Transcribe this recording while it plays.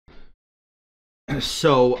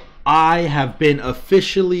So I have been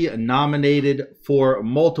officially nominated for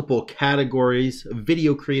multiple categories: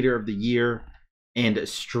 Video Creator of the Year and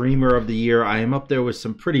Streamer of the Year. I am up there with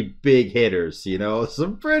some pretty big hitters, you know,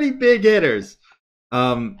 some pretty big hitters.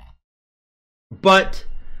 But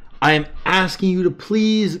I am asking you to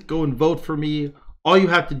please go and vote for me. All you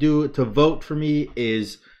have to do to vote for me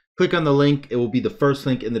is click on the link. It will be the first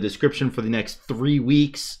link in the description for the next 3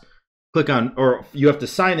 weeks. Click on, or you have to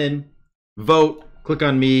sign in, vote, click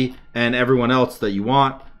on me and everyone else that you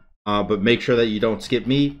want. But make sure that you don't skip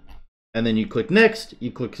me. And then you click next,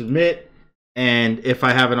 you click submit. And if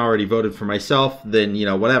I haven't already voted for myself, then, you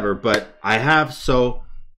know, whatever. But I have, so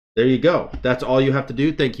there you go. That's all you have to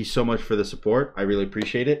do. Thank you so much for the support. I really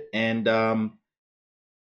appreciate it. And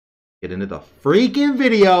get into the freaking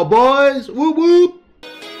video, boys. Whoop whoop.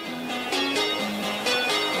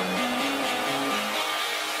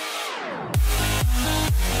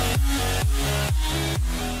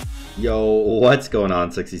 Yo, what's going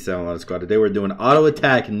on, 67 Love Squad? Today we're doing auto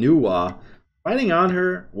attack NUWA, fighting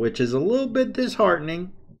ANHUR, which is a little bit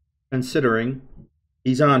disheartening considering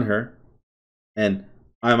he's ANHUR and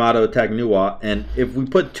I'm auto attack NUWA. And if we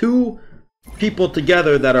put two people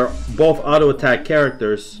together that are both auto attack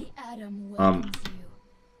characters,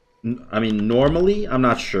 I mean, normally, I'm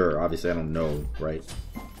not sure, obviously I don't know, right?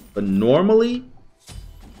 But normally,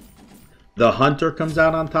 the Hunter comes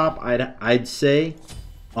out on top, I'd say,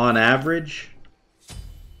 on average.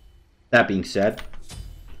 That being said,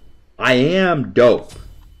 I am dope.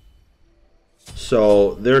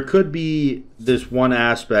 So there could be this one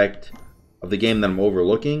aspect of the game that I'm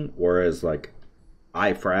overlooking, whereas like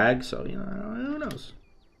I frag, so you know, who knows?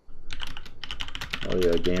 Oh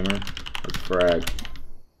yeah, gamer. Let's frag.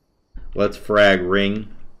 Let's frag ring.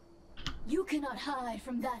 You cannot hide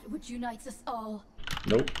from that which unites us all.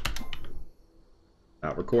 Nope.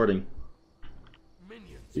 Not recording.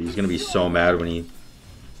 He's gonna be so mad when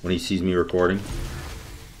he sees me recording.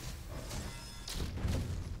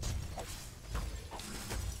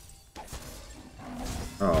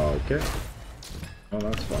 Oh, okay. Oh,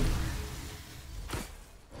 that's fun.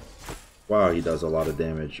 Wow, he does a lot of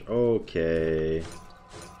damage. Okay.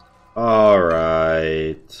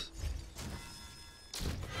 Alright.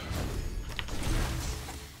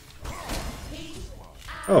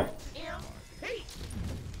 Oh.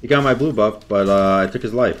 He got my blue buff, but I took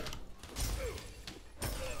his life.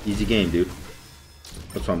 Easy game, dude.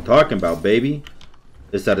 That's what I'm talking about, baby.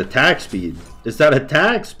 It's that attack speed. It's that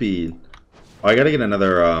attack speed. Oh, I gotta get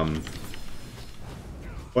another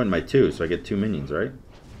point in my 2, so I get 2 minions, right?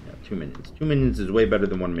 Yeah, 2 minions. 2 minions is way better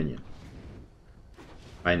than 1 minion.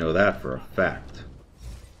 I know that for a fact.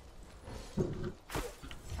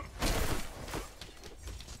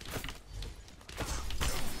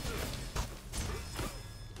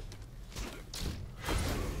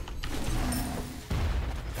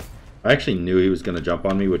 I actually knew he was going to jump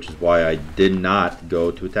on me, which is why I did not go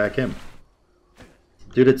to attack him.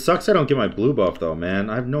 Dude, it sucks I don't get my blue buff, though, man.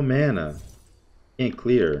 I have no mana. Can't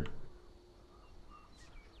clear.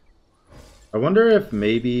 I wonder if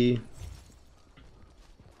maybe...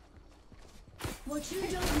 What you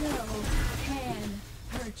don't know can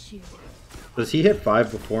hurt you. Does he hit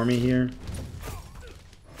 5 before me here?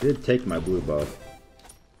 He did take my blue buff.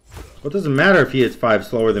 Well, it doesn't matter if he hits 5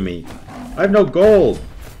 slower than me. I have no gold.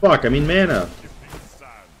 Fuck, I mean mana.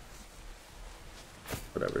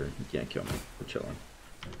 Whatever, you can't kill me. We're chilling.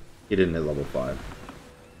 He didn't hit level 5.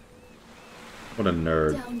 What a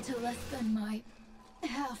nerd. Down to less than my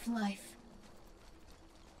half-life.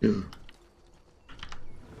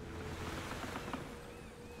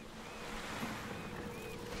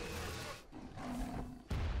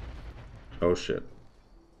 Oh shit.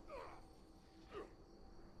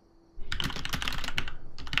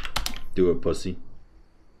 Do it, pussy.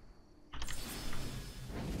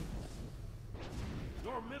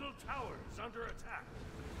 Your middle tower is under attack.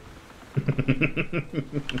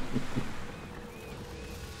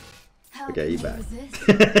 Okay, you back.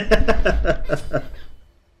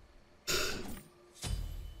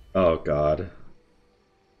 Oh god.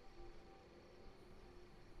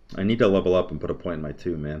 I need to level up and put a point in my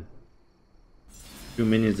 2, man. 2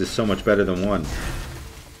 minions is so much better than 1.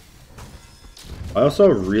 I also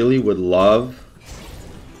really would love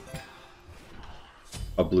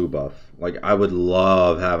a blue buff. Like, I would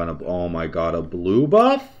love having a... Oh my god, a blue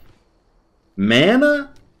buff?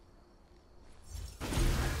 Mana?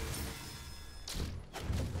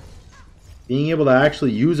 Being able to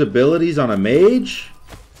actually use abilities on a mage?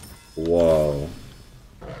 Whoa.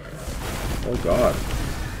 Oh god.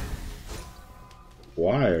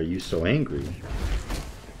 Why are you so angry?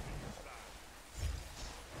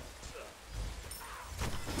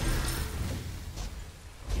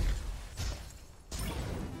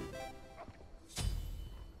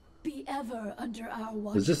 never under our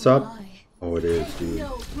watch. Is this up? lie. Oh, it is, Take dude.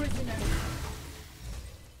 no prisoners.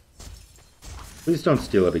 Please don't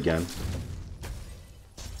steal it again.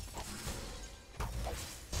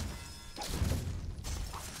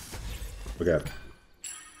 Okay.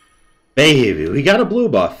 Baby, we got a blue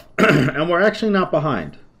buff. And we're actually not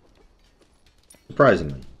behind.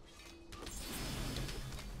 Surprisingly.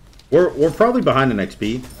 We're probably behind in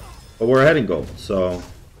XP, but we're ahead in gold, so...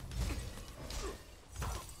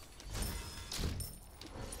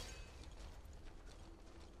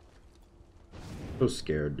 So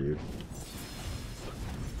scared, dude.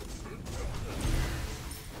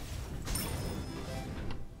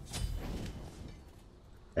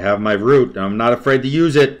 I have my root, and I'm not afraid to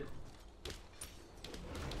use it.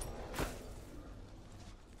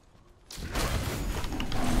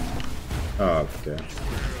 Oh, okay.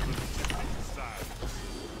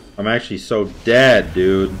 I'm actually so dead,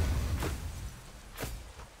 dude.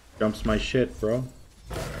 Jumps my shit, bro.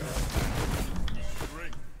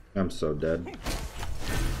 I'm so dead.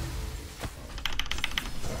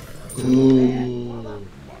 Ooh.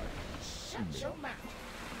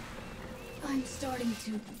 I'm starting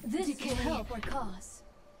to. This can help our cause.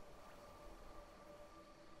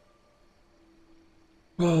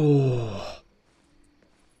 Oh.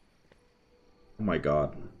 Oh my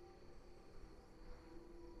god.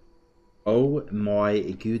 Oh my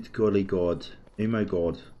good golly god. Oh my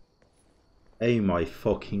god. Oh my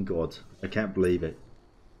fucking god. I can't believe it.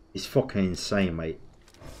 It's fucking insane, mate.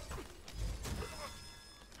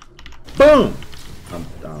 Boom!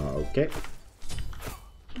 Okay.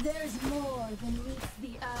 There's more than meets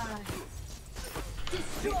the eye.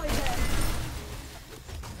 Destroy them.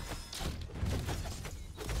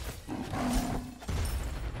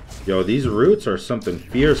 Yo, these roots are something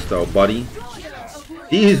fierce though, buddy.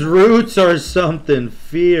 These roots are something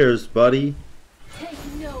fierce, buddy.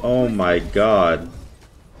 Oh my god.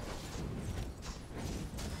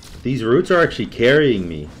 These roots are actually carrying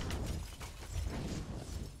me.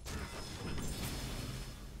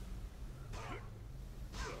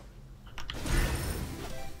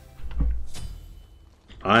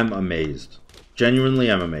 I'm amazed.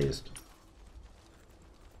 Genuinely, I'm amazed.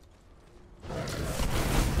 Oh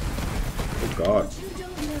god. What you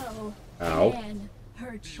don't know Ow. can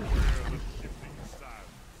hurt you.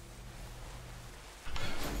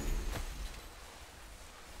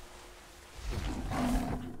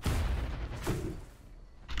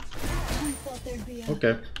 I thought there'd be a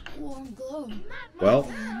Okay. warm glow. Well,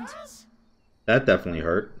 And that definitely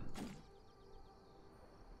hurt.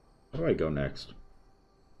 Where do I go next?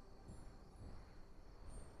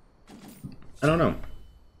 I don't know.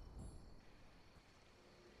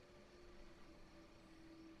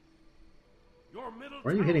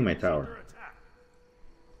 Why are you hitting my tower?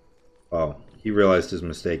 Oh, he realized his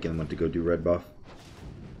mistake and went to go do red buff.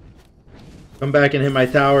 Come back and hit my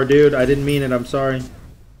tower, dude. I didn't mean it. I'm sorry.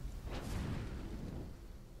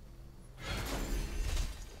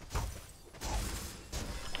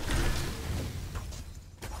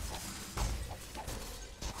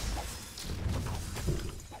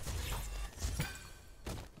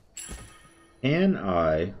 Can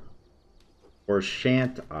I, or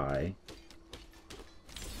shan't I,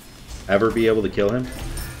 ever be able to kill him?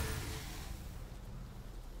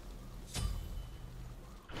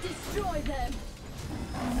 destroy them.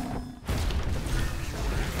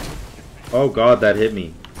 Oh god, that hit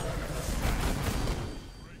me.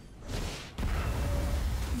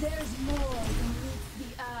 There's more than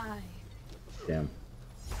meets the eye. Damn.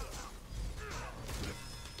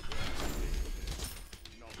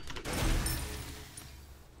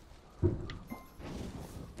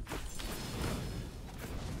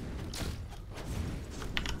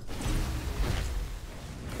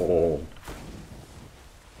 Oh.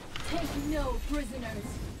 Take no prisoners.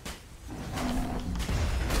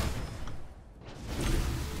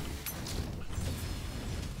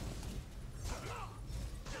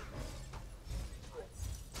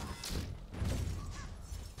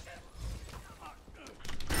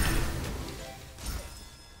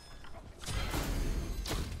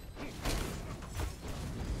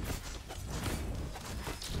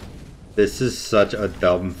 This is such a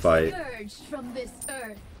dumb fight. Scourged from this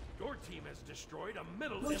earth. Your team has destroyed a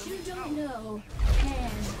middle What enemy you tower. don't know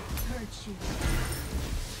can hurt you.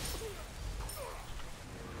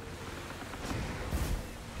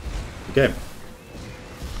 Okay.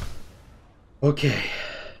 Okay.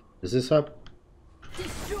 Is this up?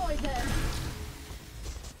 Destroy them.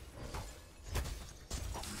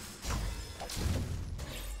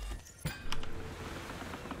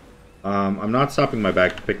 I'm not stopping my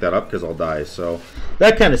back to pick that up because I'll die. So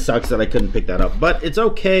that kind of sucks that I couldn't pick that up. But it's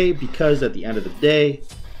okay because at the end of the day,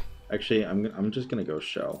 actually, I'm just gonna go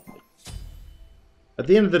shell. At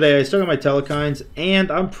the end of the day, I still got my Telekines, and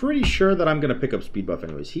I'm pretty sure that I'm gonna pick up speed buff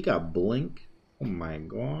anyways. He got blink. Oh my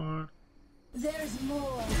god. There's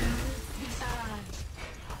more than meets the eye.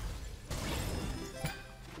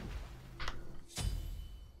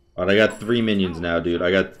 Alright, I got 3 minions now, dude. I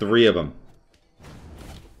got 3 of them.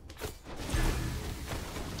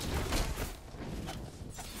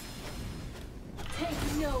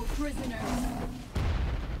 Take no prisoners.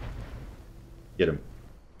 Get him.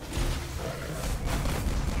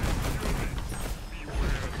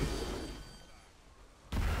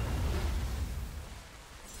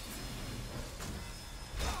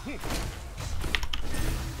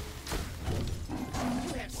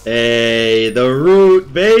 Hey, the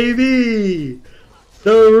root, baby!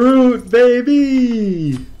 The root,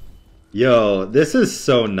 baby! Yo, this is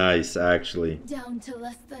so nice, actually. Down to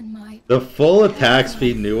less than my... The full attack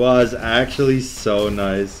speed NUWA is actually so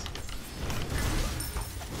nice.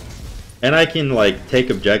 And I can, like, take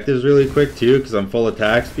objectives really quick, too, because I'm full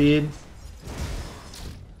attack speed.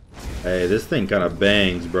 Hey, this thing kind of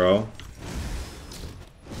bangs, bro.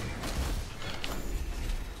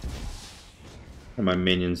 And my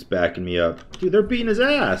minions backing me up. Dude, they're beating his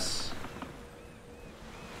ass.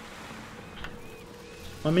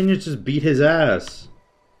 My minions just beat his ass.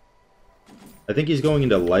 I think he's going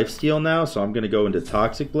into lifesteal now, so I'm going to go into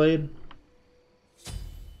Toxic Blade.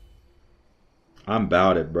 I'm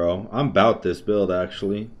about it, bro. I'm about this build,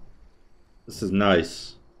 actually. This is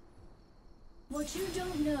nice. What you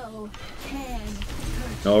don't know can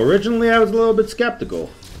hurt. Now, originally I was a little bit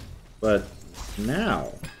skeptical. But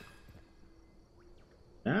now...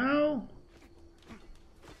 Now,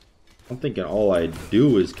 I'm thinking all I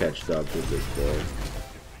do is catch up with this build.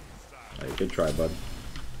 Hey, good try, bud.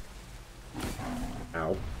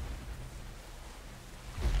 Ow.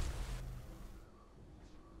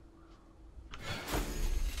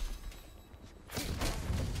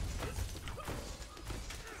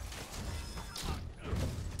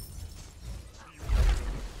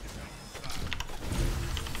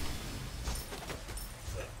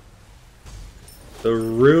 The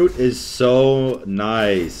root is so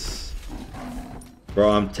nice.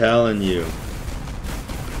 Bro, I'm telling you.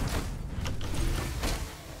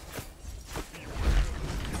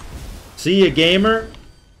 See ya, gamer?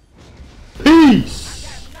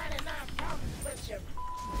 Peace!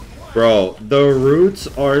 Bro, the roots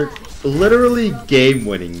are literally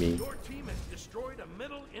game-winning me.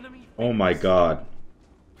 Oh my god.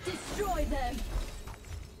 Destroy them.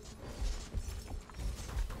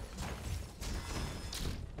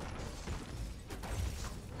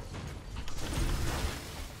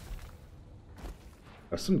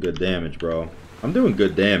 That's some good damage, bro. I'm doing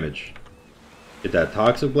good damage. Get that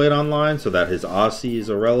Toxic Blade online so that his Aussie is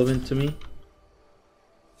irrelevant to me.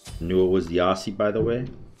 Knew it was the Aussie, by the way.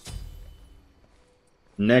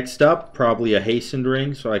 Next up, probably a Hastened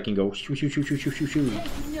Ring so I can go shoo shoo shoo shoo shoo shoo shoo.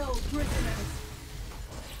 Take no prisoners.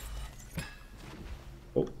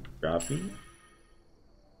 Oh, drop me.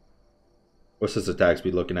 What's this attack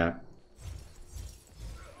speed looking at?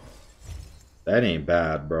 That ain't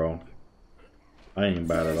bad, bro. I ain't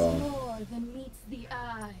bad at all. More than meets the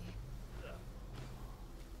eye.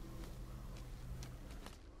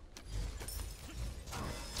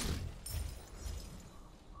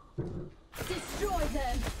 Destroy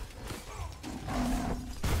them.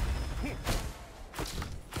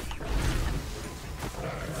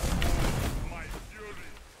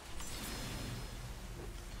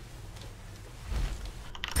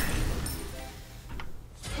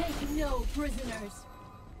 Take no prisoners.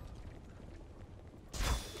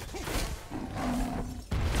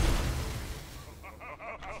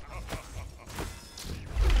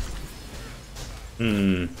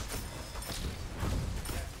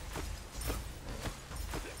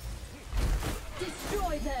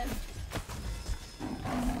 Destroy them.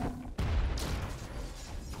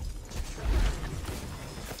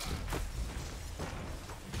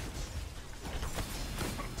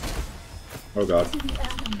 Oh god.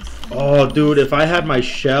 Oh dude, if I had my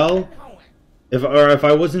shell, if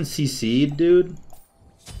I wasn't CC'd, dude.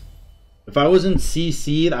 If I wasn't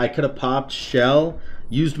CC'd, I could have popped shell,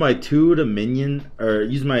 used my 2 to minion, or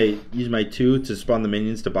used my 2 to spawn the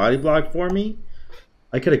minions to body block for me.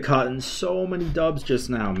 I could have caught in so many dubs just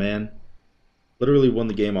now, man. Literally won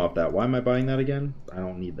the game off that. Why am I buying that again? I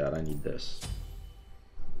don't need that. I need this.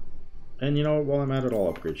 And you know what? While I'm at it, I'll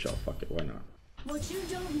upgrade shell. Fuck it. Why not? What you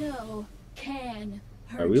don't know can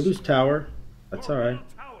hurt. Alright, we lose tower. That's alright.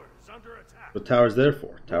 under attack. What tower's there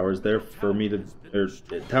for? Tower's there for me to...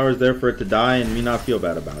 tower's there for it to die and me not feel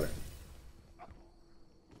bad about it.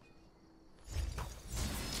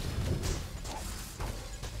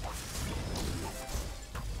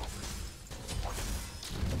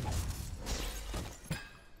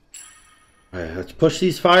 Alright, let's push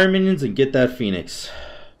these fire minions and get that Phoenix.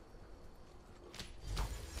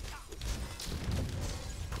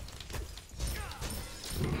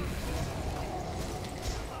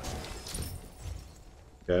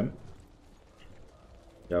 Okay.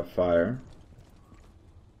 Got fire.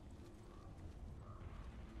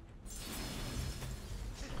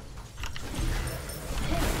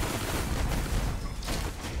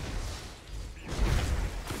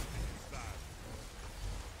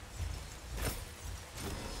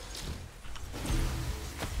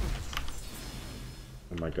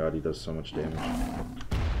 Oh my god, he does so much damage.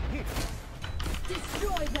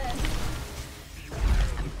 Destroy them.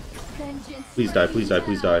 Vengeance. Please die, please die,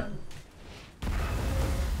 please die.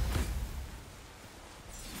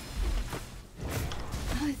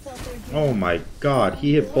 Oh my god,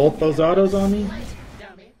 he hit both those autos on me?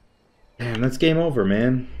 Damn, that's game over,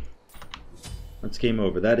 man. That's game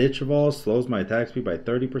over. That itch of all slows my attack speed by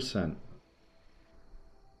 30%.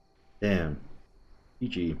 Damn.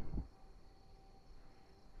 GG.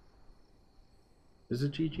 Is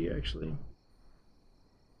it GG actually?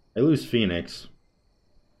 I lose Phoenix.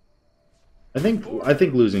 I think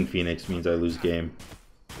losing Phoenix means I lose game.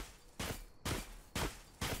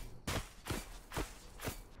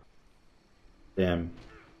 Damn.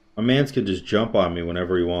 My mans can just jump on me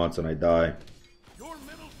whenever he wants and I die. Your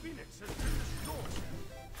middle Phoenix has been destroyed.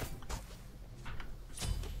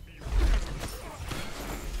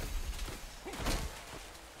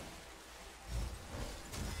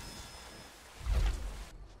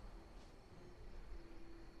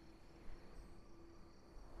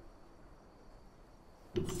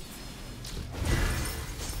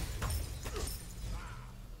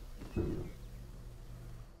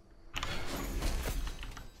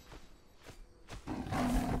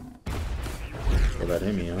 Well, that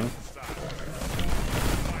hit me, huh?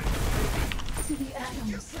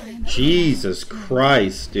 Jesus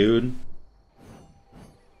Christ, dude.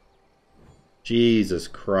 Jesus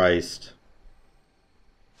Christ.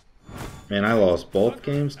 Man, I lost both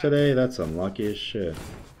games today? That's unlucky as shit.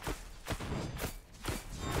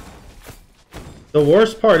 The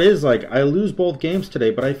worst part is, like, I lose both games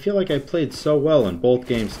today, but I feel like I played so well in both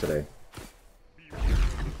games today.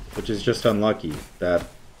 Which is just unlucky that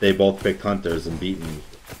they both picked hunters and beat me.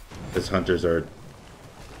 Because hunters are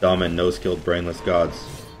dumb and no-skilled brainless gods.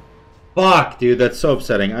 Fuck, dude, that's so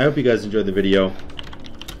upsetting. I hope you guys enjoyed the video.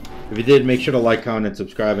 If you did, make sure to like, comment, and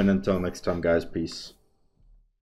subscribe. And until next time, guys, peace.